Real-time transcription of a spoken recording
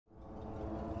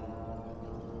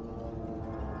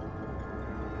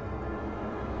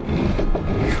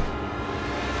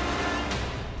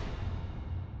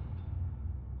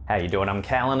How you doing? I'm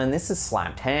Callan and this is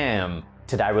Slapped Ham.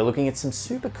 Today we're looking at some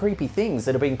super creepy things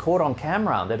that have been caught on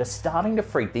camera that are starting to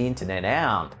freak the internet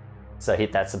out. So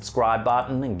hit that subscribe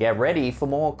button and get ready for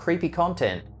more creepy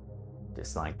content.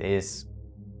 Just like this.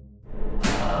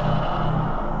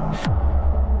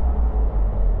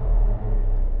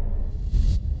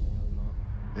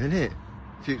 Isn't it?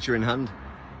 Future in hand.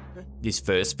 This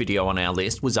first video on our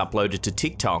list was uploaded to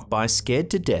TikTok by Scared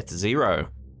to Death Zero.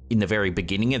 In the very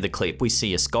beginning of the clip, we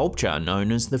see a sculpture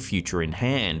known as the Future in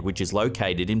Hand, which is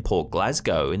located in Port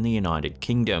Glasgow in the United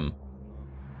Kingdom.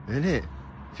 Isn't it?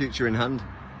 Future in hand.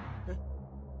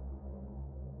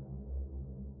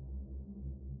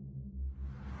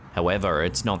 However,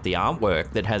 it's not the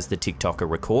artwork that has the TikToker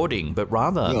recording, but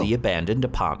rather the abandoned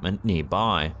apartment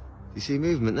nearby. You see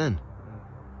movement then?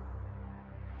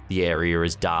 The area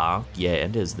is dark,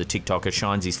 yet as the TikToker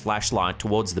shines his flashlight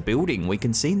towards the building, we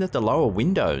can see that the lower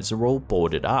windows are all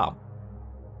boarded up.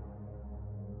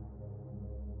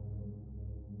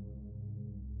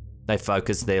 They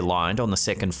focus their light on the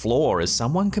second floor as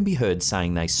someone can be heard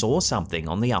saying they saw something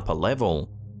on the upper level.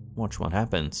 Watch what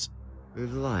happens.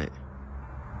 Move the light.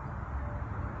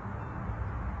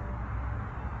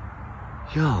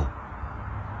 Yo.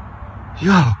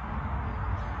 Yo.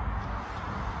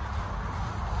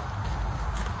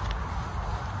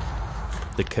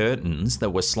 The curtains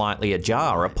that were slightly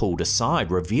ajar are pulled aside,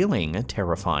 revealing a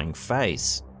terrifying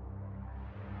face.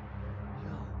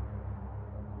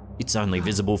 It's only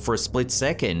visible for a split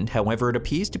second, however it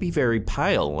appears to be very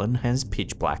pale and has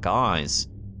pitch black eyes.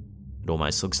 It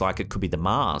almost looks like it could be the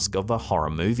mask of a horror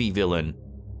movie villain.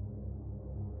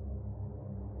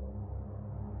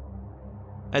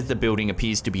 As the building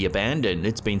appears to be abandoned,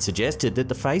 it's been suggested that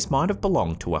the face might have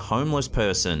belonged to a homeless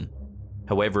person.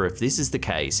 However, if this is the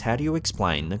case, how do you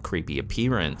explain the creepy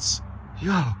appearance?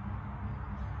 Yo.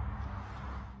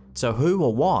 So who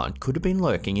or what could have been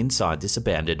lurking inside this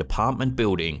abandoned apartment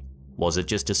building? Was it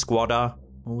just a squatter,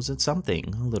 or was it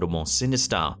something a little more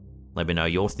sinister? Let me know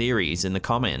your theories in the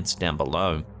comments down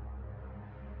below.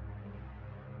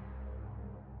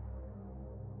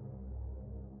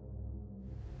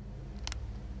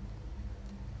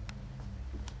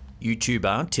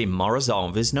 YouTuber Tim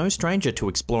Morozov is no stranger to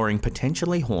exploring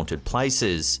potentially haunted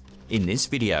places. In this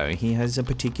video, he has a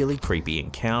particularly creepy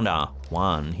encounter,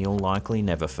 one he'll likely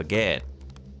never forget.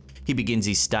 He begins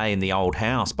his stay in the old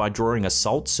house by drawing a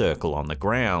salt circle on the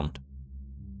ground.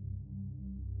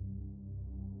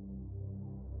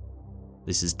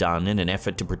 This is done in an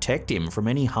effort to protect him from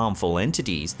any harmful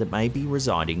entities that may be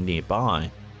residing nearby.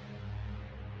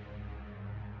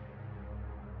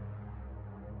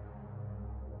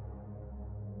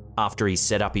 After he's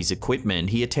set up his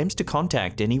equipment, he attempts to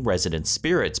contact any resident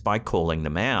spirits by calling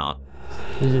them out.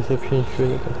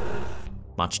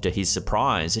 Much to his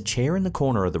surprise, a chair in the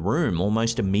corner of the room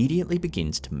almost immediately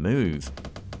begins to move.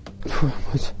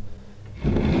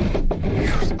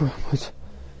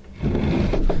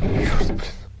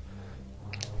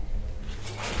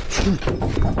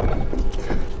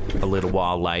 A little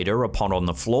while later, a pot on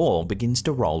the floor begins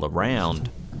to roll around.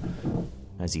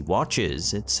 As he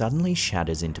watches, it suddenly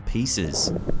shatters into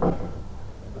pieces.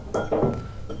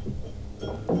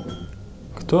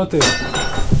 Кто ты?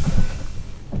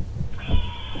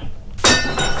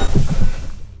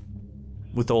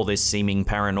 With all this seeming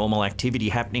paranormal activity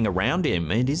happening around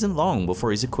him, it isn't long before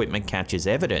his equipment catches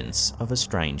evidence of a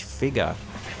strange figure.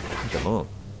 Take a look.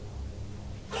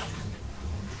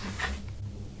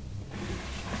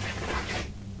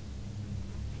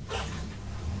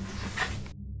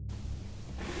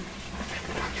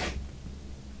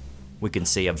 We can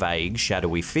see a vague,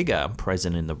 shadowy figure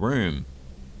present in the room.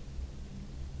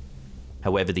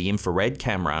 However, the infrared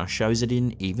camera shows it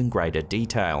in even greater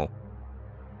detail.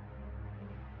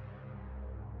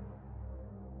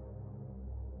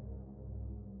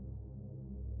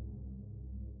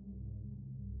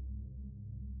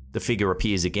 The figure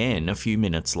appears again a few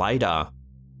minutes later.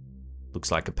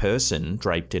 Looks like a person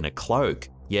draped in a cloak,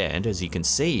 yet as you can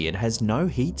see, it has no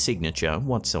heat signature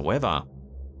whatsoever.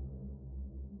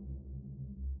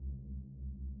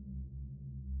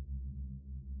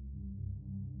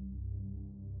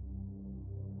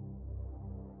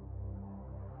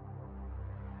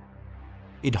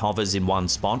 It hovers in one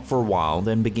spot for a while,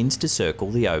 then begins to circle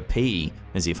the OP,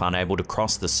 as if unable to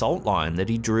cross the salt line that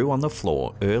he drew on the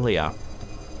floor earlier.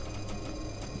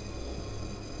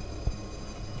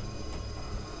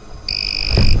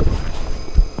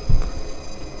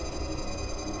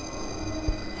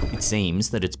 It seems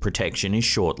that its protection is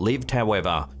short-lived,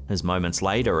 however, as moments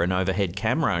later an overhead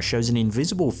camera shows an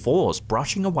invisible force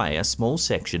brushing away a small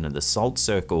section of the salt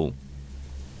circle.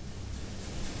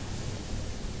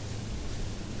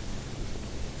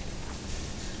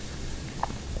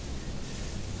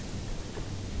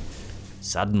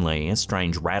 Suddenly, a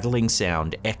strange rattling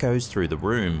sound echoes through the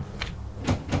room.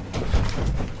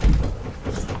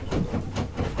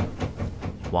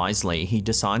 Wisely, he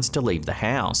decides to leave the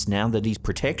house now that his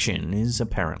protection is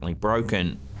apparently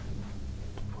broken.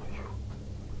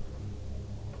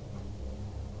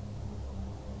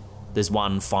 There's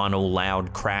one final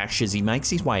loud crash as he makes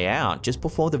his way out just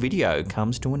before the video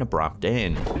comes to an abrupt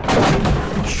end.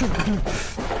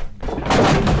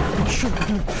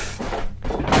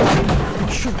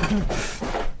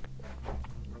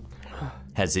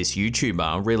 Has this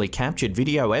YouTuber really captured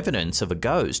video evidence of a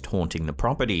ghost haunting the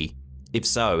property? If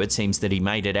so, it seems that he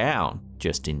made it out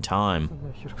just in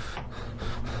time.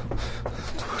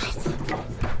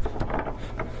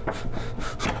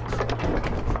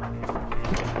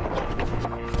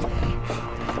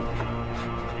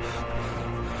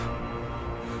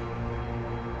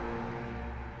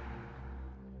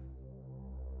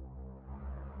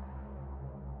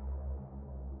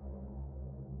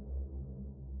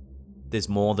 There's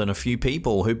more than a few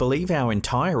people who believe our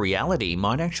entire reality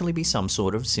might actually be some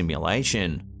sort of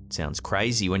simulation. It sounds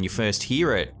crazy when you first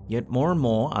hear it, yet more and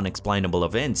more unexplainable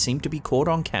events seem to be caught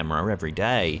on camera every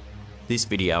day. This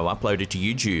video uploaded to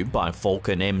YouTube by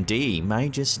Falcon MD may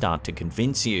just start to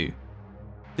convince you.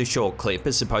 The short clip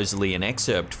is supposedly an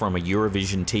excerpt from a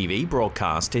Eurovision TV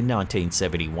broadcast in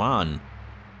 1971.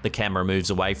 The camera moves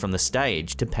away from the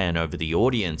stage to pan over the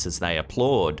audience as they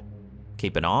applaud.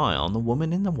 Keep an eye on the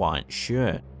woman in the white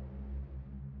shirt.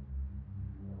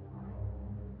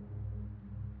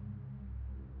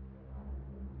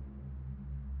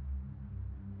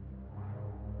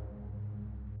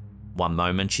 One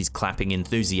moment she's clapping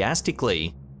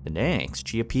enthusiastically, the next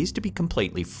she appears to be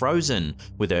completely frozen,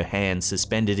 with her hands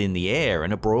suspended in the air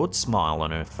and a broad smile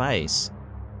on her face.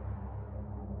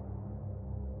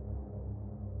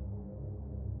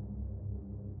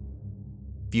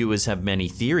 Viewers have many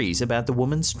theories about the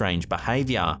woman's strange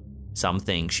behaviour. Some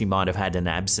think she might have had an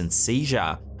absence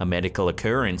seizure, a medical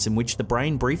occurrence in which the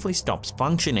brain briefly stops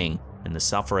functioning and the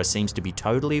sufferer seems to be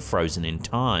totally frozen in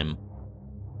time.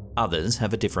 Others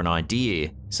have a different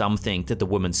idea. Some think that the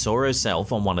woman saw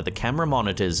herself on one of the camera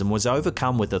monitors and was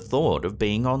overcome with the thought of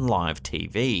being on live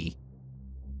TV.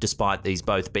 Despite these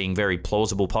both being very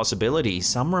plausible possibilities,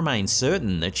 some remain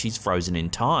certain that she's frozen in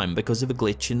time because of a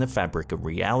glitch in the fabric of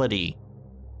reality.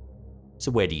 So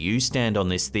where do you stand on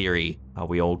this theory? Are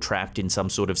we all trapped in some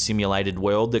sort of simulated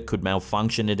world that could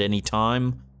malfunction at any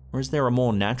time? Or is there a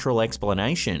more natural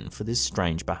explanation for this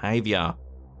strange behaviour?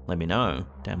 Let me know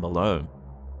down below.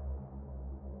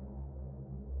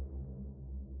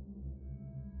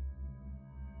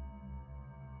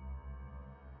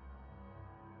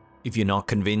 If you're not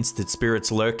convinced that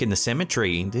spirits lurk in the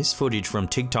cemetery, this footage from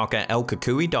TikToker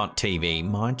elkukui.tv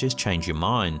might just change your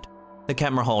mind. The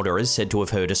camera holder is said to have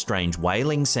heard a strange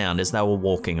wailing sound as they were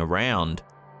walking around.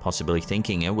 Possibly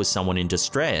thinking it was someone in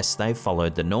distress, they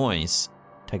followed the noise.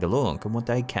 Take a look at what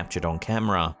they captured on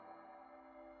camera.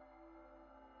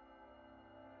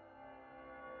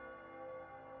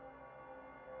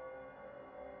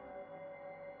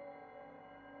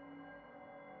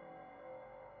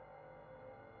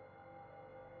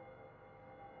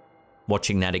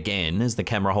 Watching that again, as the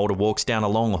camera holder walks down a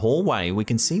long hallway, we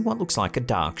can see what looks like a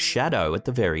dark shadow at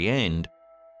the very end.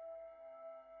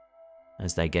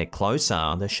 As they get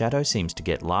closer, the shadow seems to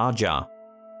get larger.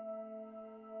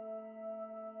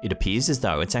 It appears as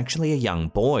though it's actually a young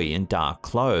boy in dark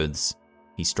clothes.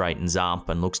 He straightens up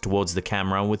and looks towards the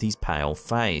camera with his pale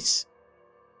face.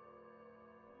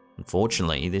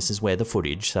 Unfortunately, this is where the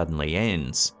footage suddenly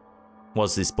ends.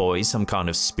 Was this boy some kind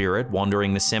of spirit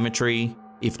wandering the cemetery?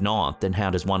 If not, then how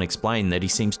does one explain that he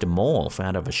seems to morph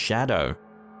out of a shadow?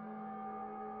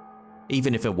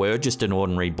 Even if it were just an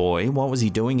ordinary boy, what was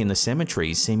he doing in the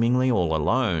cemetery seemingly all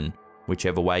alone?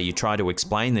 Whichever way you try to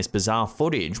explain this bizarre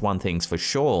footage, one thing's for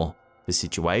sure, the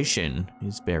situation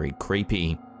is very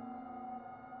creepy.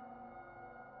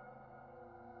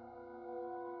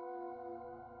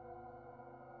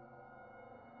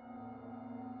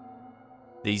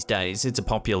 These days, it's a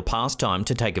popular pastime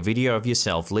to take a video of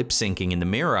yourself lip-syncing in the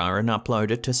mirror and upload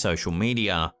it to social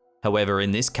media. However,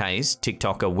 in this case,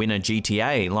 TikToker Winner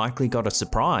GTA likely got a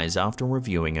surprise after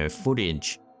reviewing her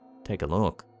footage. Take a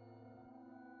look.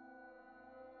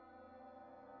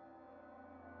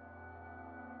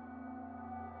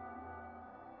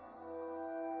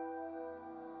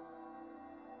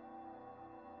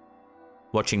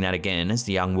 Watching that again as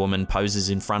the young woman poses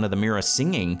in front of the mirror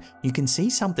singing, you can see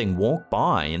something walk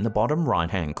by in the bottom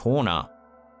right-hand corner.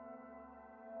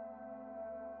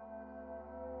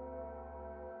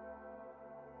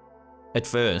 At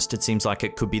first, it seems like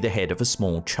it could be the head of a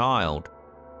small child.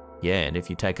 Yet, if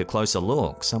you take a closer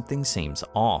look, something seems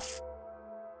off.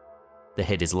 The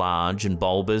head is large and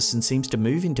bulbous and seems to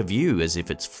move into view as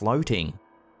if it's floating.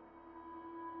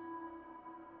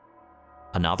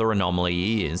 Another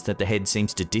anomaly is that the head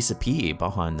seems to disappear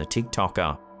behind the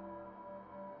TikToker.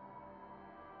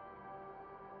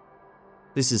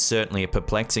 This is certainly a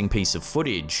perplexing piece of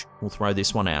footage. We'll throw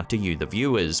this one out to you, the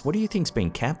viewers. What do you think's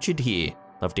been captured here?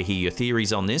 Love to hear your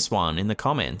theories on this one in the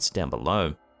comments down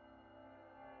below.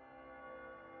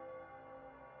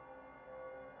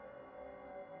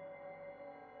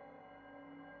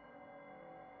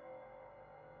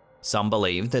 Some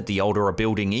believe that the older a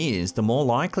building is, the more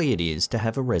likely it is to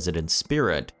have a resident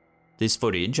spirit. This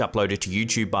footage, uploaded to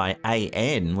YouTube by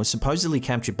AN, was supposedly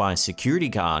captured by a security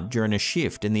guard during a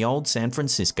shift in the old San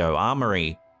Francisco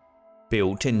Armory.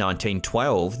 Built in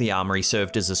 1912, the Armory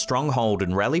served as a stronghold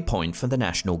and rally point for the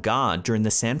National Guard during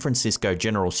the San Francisco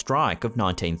General Strike of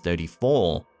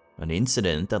 1934, an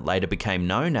incident that later became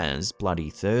known as Bloody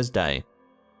Thursday.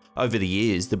 Over the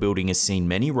years, the building has seen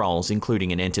many roles,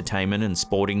 including an entertainment and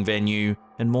sporting venue,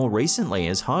 and more recently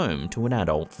as home to an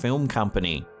adult film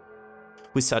company.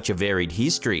 With such a varied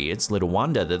history, it's little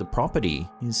wonder that the property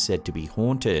is said to be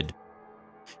haunted.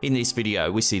 In this video,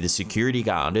 we see the security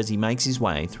guard as he makes his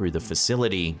way through the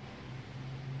facility.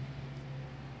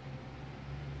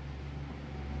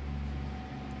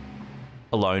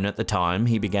 Alone at the time,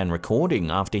 he began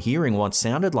recording after hearing what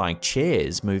sounded like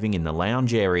chairs moving in the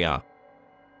lounge area.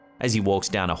 As he walks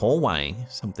down a hallway,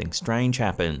 something strange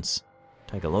happens.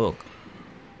 Take a look.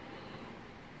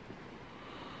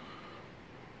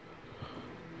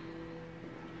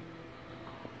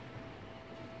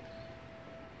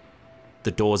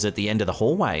 The doors at the end of the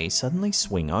hallway suddenly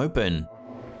swing open.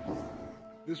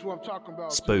 This is what I'm talking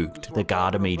about. Spooked, the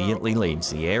guard immediately leaves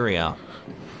the area.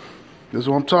 This is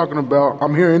what I'm talking about.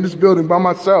 I'm here in this building by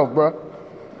myself, bro.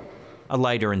 A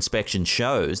later inspection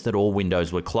shows that all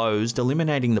windows were closed,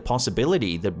 eliminating the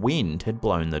possibility that wind had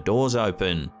blown the doors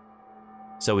open.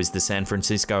 So is the San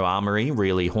Francisco Armory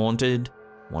really haunted?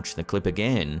 Watch the clip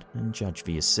again and judge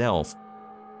for yourself.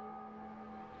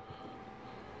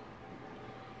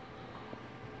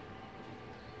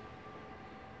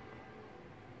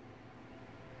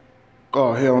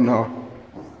 Oh, hell no.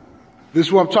 This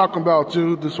is what I'm talking about,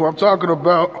 dude. This is what I'm talking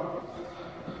about.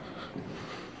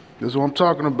 This is what I'm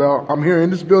talking about. I'm here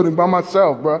in this building by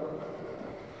myself, bro.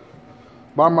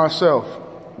 By myself.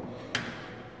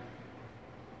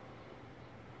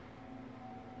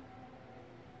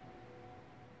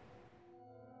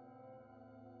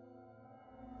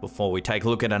 Before we take a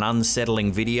look at an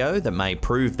unsettling video that may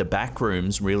prove the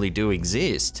backrooms really do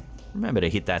exist, remember to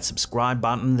hit that subscribe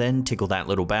button, then tickle that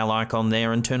little bell icon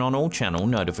there and turn on all channel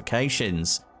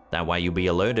notifications. That way you'll be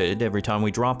alerted every time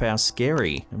we drop our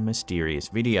scary and mysterious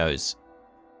videos.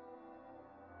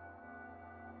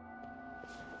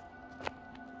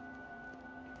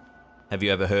 Have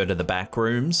you ever heard of the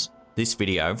backrooms? This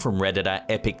video from Redditor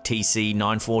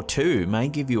EpicTC942 may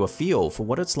give you a feel for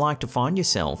what it's like to find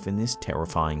yourself in this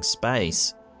terrifying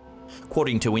space.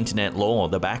 According to internet lore,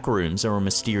 the backrooms are a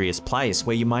mysterious place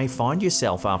where you may find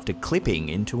yourself after clipping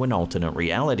into an alternate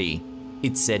reality.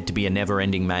 It's said to be a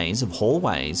never-ending maze of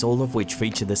hallways, all of which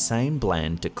feature the same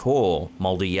bland decor,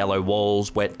 mouldy yellow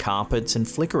walls, wet carpets, and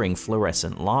flickering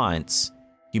fluorescent lights.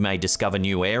 You may discover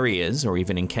new areas or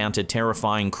even encounter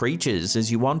terrifying creatures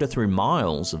as you wander through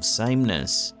miles of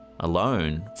sameness,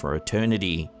 alone for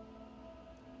eternity.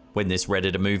 When this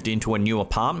Redditor moved into a new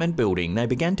apartment building, they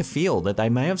began to feel that they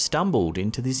may have stumbled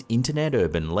into this internet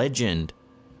urban legend.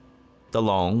 The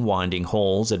long, winding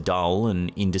halls are dull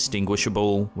and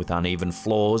indistinguishable, with uneven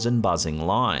floors and buzzing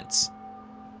lights.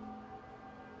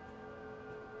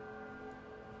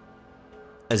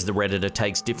 As the Redditor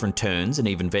takes different turns and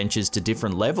even ventures to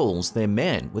different levels, they're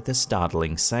met with a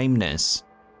startling sameness.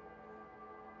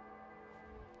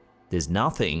 There's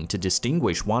nothing to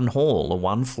distinguish one hall or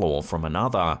one floor from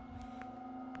another.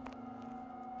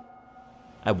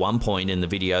 At one point in the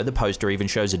video, the poster even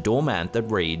shows a doormat that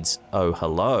reads, "Oh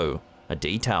hello," a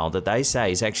detail that they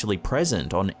say is actually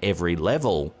present on every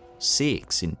level,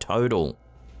 6 in total.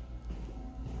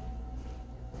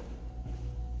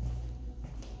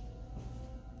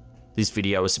 This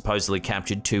video was supposedly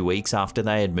captured 2 weeks after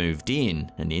they had moved in,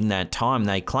 and in that time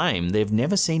they claim they've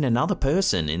never seen another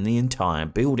person in the entire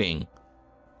building.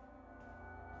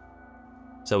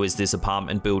 So is this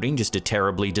apartment building just a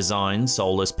terribly designed,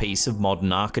 soulless piece of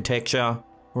modern architecture?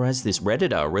 Or has this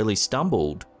Redditor really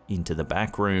stumbled into the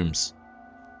back rooms?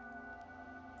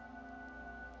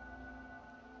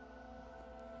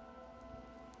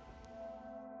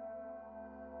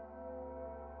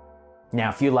 Now,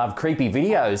 if you love creepy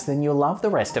videos, then you'll love the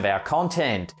rest of our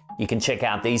content. You can check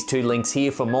out these 2 links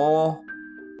here for more.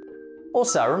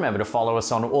 Also, remember to follow us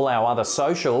on all our other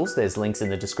socials. There's links in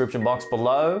the description box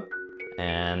below.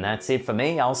 And that's it for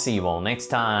me. I'll see you all next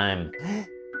time.